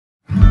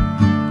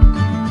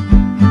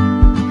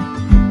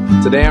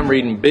Today I'm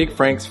reading Big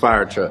Frank's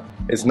Fire Truck.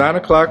 It's 9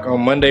 o'clock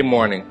on Monday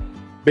morning.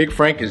 Big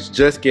Frank is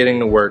just getting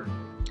to work.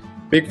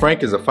 Big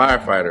Frank is a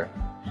firefighter.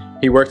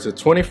 He works a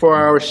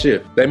 24-hour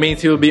shift. That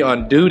means he will be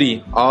on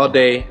duty all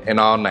day and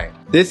all night.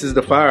 This is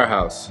the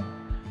firehouse.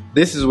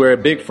 This is where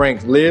Big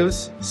Frank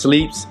lives,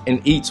 sleeps,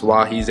 and eats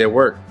while he's at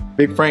work.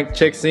 Big Frank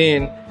checks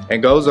in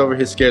and goes over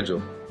his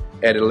schedule.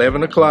 At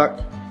 11 o'clock,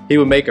 he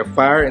will make a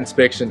fire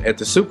inspection at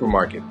the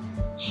supermarket.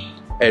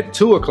 At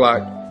 2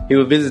 o'clock, he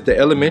will visit the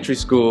elementary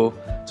school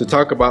to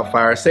talk about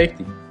fire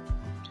safety.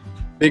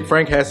 Big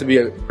Frank has to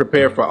be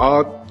prepared for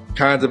all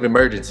kinds of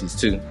emergencies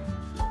too.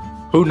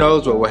 Who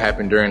knows what will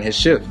happen during his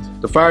shift?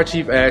 The fire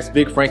chief asks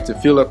Big Frank to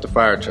fuel up the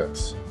fire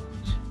trucks.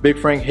 Big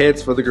Frank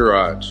heads for the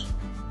garage.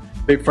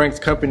 Big Frank's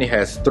company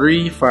has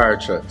 3 fire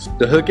trucks.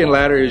 The hook and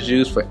ladder is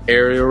used for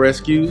aerial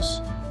rescues.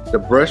 The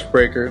brush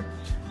breaker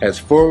has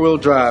 4-wheel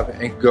drive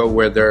and can go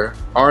where there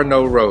are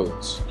no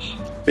roads.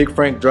 Big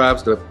Frank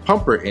drives the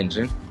pumper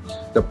engine.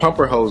 The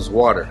pumper holds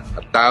water,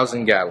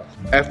 1,000 gallons.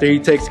 After he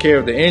takes care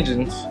of the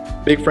engines,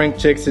 Big Frank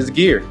checks his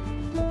gear.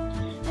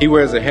 He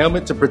wears a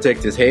helmet to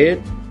protect his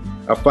head,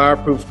 a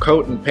fireproof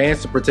coat and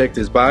pants to protect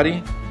his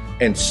body,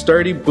 and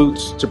sturdy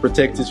boots to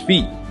protect his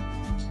feet.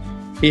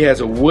 He has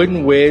a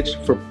wooden wedge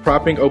for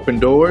propping open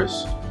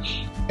doors,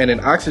 and an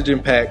oxygen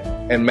pack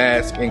and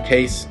mask in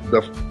case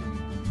the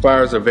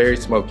fires are very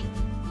smoky.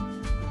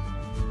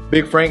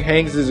 Big Frank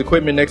hangs his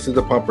equipment next to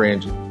the pumper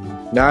engine.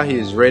 Now he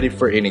is ready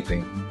for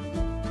anything.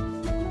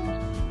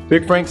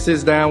 Big Frank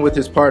sits down with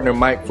his partner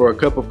Mike for a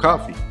cup of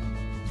coffee.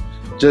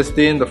 Just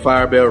then the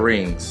fire bell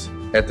rings.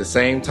 At the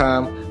same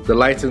time, the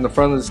lights in the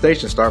front of the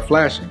station start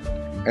flashing,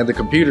 and the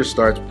computer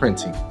starts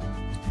printing.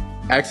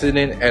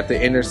 Accident at the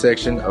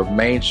intersection of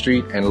Main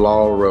Street and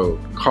Law Road.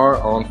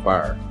 Car on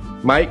fire.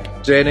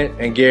 Mike, Janet,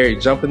 and Gary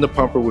jump in the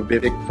pumper with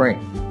Big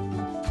Frank.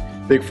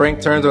 Big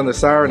Frank turns on the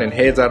siren and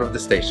heads out of the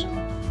station.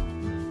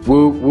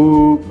 Whoop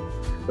whoop.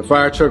 The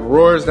fire truck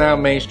roars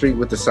down Main Street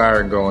with the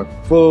siren going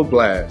full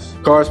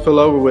blast. Cars pull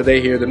over where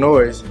they hear the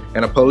noise,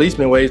 and a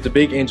policeman waves the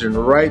big engine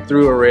right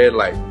through a red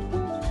light.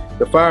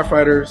 The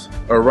firefighters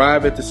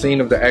arrive at the scene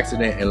of the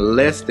accident in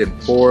less than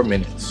 4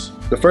 minutes.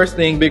 The first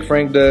thing Big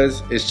Frank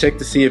does is check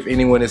to see if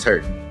anyone is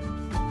hurt.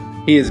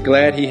 He is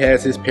glad he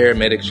has his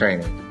paramedic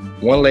training.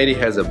 One lady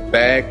has a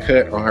bad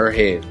cut on her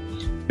head.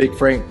 Big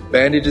Frank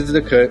bandages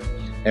the cut,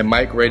 and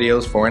Mike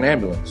radios for an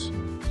ambulance.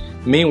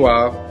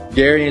 Meanwhile,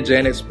 Gary and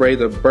Janet spray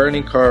the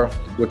burning car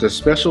with a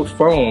special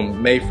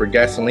foam made for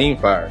gasoline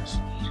fires.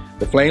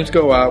 The flames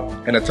go out,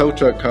 and a tow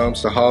truck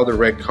comes to haul the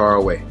wrecked car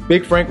away.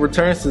 Big Frank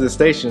returns to the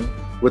station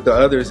with the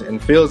others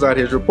and fills out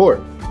his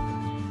report.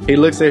 He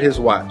looks at his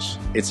watch.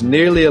 It's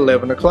nearly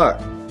 11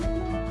 o'clock.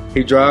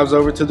 He drives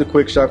over to the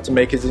quick shop to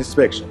make his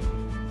inspection.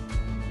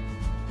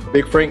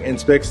 Big Frank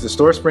inspects the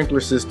store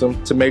sprinkler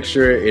system to make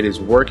sure it is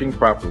working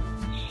properly.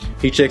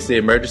 He checks the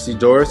emergency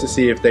doors to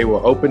see if they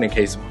will open in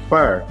case of a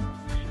fire.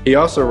 He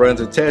also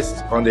runs a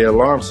test on the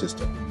alarm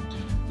system.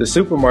 The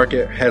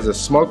supermarket has a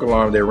smoke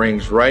alarm that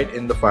rings right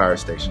in the fire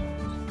station.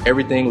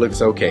 Everything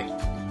looks okay.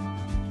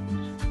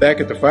 Back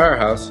at the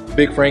firehouse,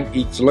 Big Frank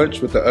eats lunch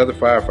with the other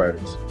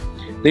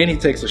firefighters. Then he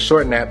takes a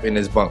short nap in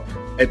his bunk.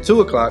 At 2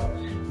 o'clock,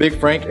 Big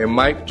Frank and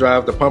Mike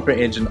drive the pumper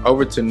engine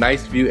over to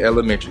Nice View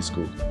Elementary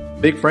School.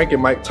 Big Frank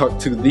and Mike talk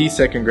to the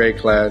 2nd grade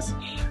class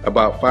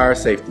about fire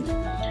safety.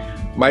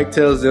 Mike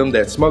tells them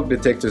that smoke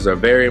detectors are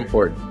very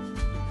important.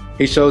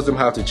 He shows them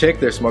how to check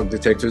their smoke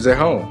detectors at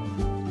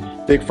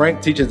home. Big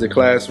Frank teaches the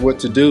class what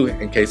to do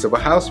in case of a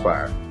house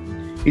fire.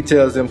 He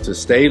tells them to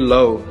stay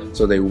low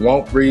so they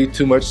won't breathe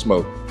too much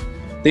smoke.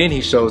 Then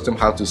he shows them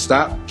how to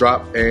stop,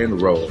 drop, and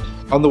roll.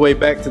 On the way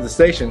back to the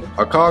station,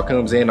 a call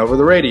comes in over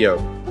the radio.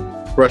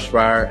 Brush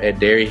fire at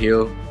Dairy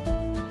Hill.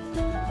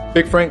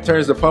 Big Frank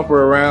turns the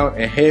pumper around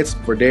and heads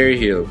for Dairy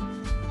Hill.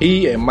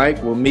 He and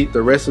Mike will meet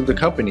the rest of the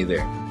company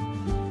there.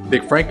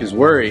 Big Frank is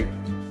worried.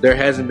 There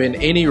hasn't been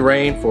any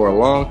rain for a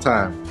long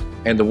time,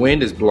 and the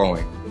wind is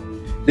blowing.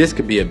 This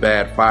could be a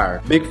bad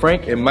fire. Big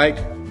Frank and Mike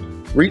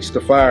reach the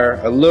fire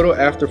a little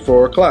after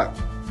 4 o'clock.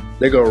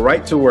 They go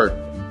right to work.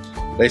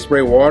 They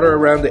spray water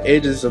around the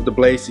edges of the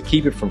blaze to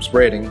keep it from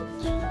spreading.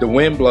 The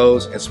wind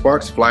blows and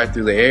sparks fly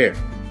through the air.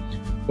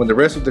 When the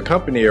rest of the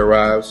company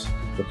arrives,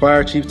 the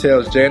fire chief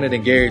tells Janet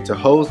and Gary to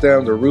hose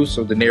down the roofs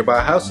of the nearby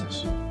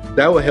houses.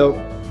 That will help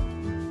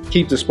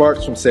keep the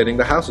sparks from setting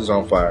the houses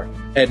on fire.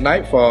 At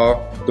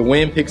nightfall, the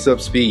wind picks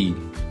up speed.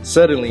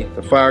 Suddenly,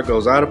 the fire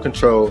goes out of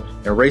control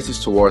and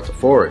races toward the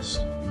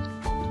forest.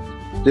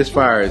 This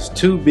fire is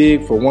too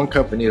big for one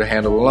company to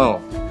handle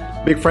alone.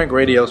 Big Frank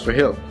radios for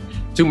help.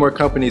 2 more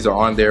companies are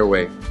on their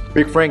way.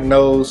 Big Frank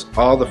knows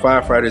all the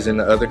firefighters in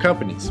the other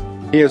companies.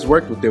 He has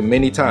worked with them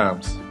many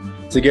times.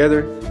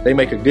 Together, they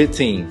make a good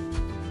team.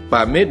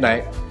 By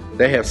midnight,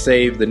 they have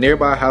saved the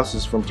nearby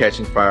houses from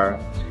catching fire.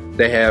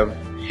 They have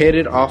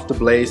headed off the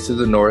blaze to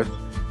the north,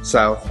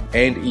 south,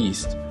 and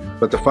east,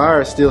 but the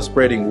fire is still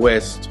spreading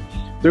west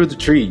through the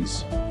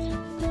trees.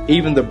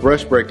 Even the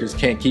brush breakers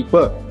can't keep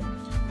up.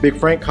 Big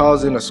Frank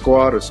calls in a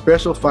squad of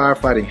special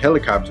firefighting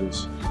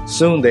helicopters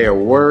Soon they are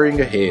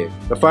whirring ahead.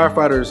 The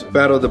firefighters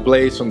battle the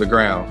blaze from the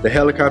ground. The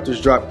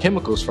helicopters drop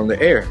chemicals from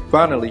the air.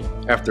 Finally,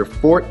 after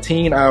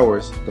 14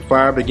 hours, the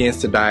fire begins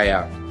to die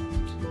out.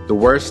 The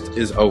worst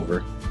is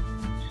over.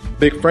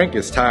 Big Frank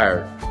is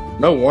tired.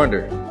 No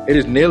wonder. It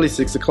is nearly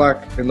 6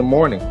 o'clock in the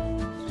morning.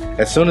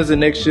 As soon as the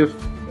next shift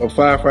of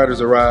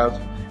firefighters arrives,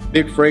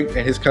 Big Frank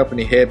and his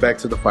company head back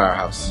to the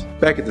firehouse.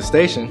 Back at the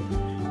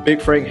station,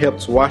 Big Frank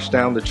helps wash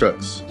down the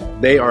trucks.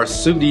 They are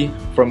sooty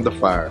from the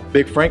fire.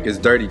 Big Frank is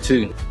dirty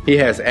too. He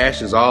has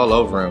ashes all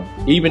over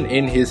him, even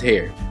in his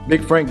hair.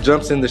 Big Frank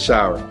jumps in the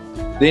shower.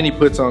 Then he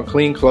puts on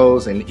clean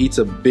clothes and eats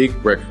a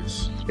big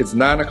breakfast. It's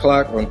 9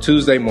 o'clock on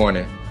Tuesday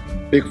morning.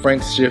 Big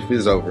Frank's shift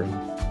is over.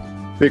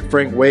 Big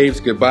Frank waves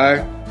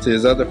goodbye to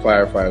his other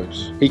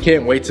firefighters. He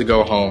can't wait to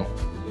go home.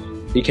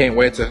 He can't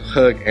wait to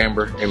hug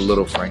Amber and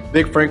little Frank.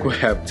 Big Frank will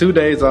have 2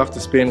 days off to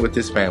spend with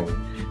his family.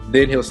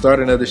 Then he'll start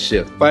another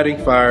shift,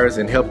 fighting fires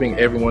and helping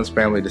everyone's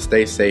family to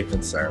stay safe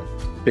and sound.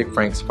 Big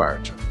Frank's fire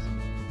truck.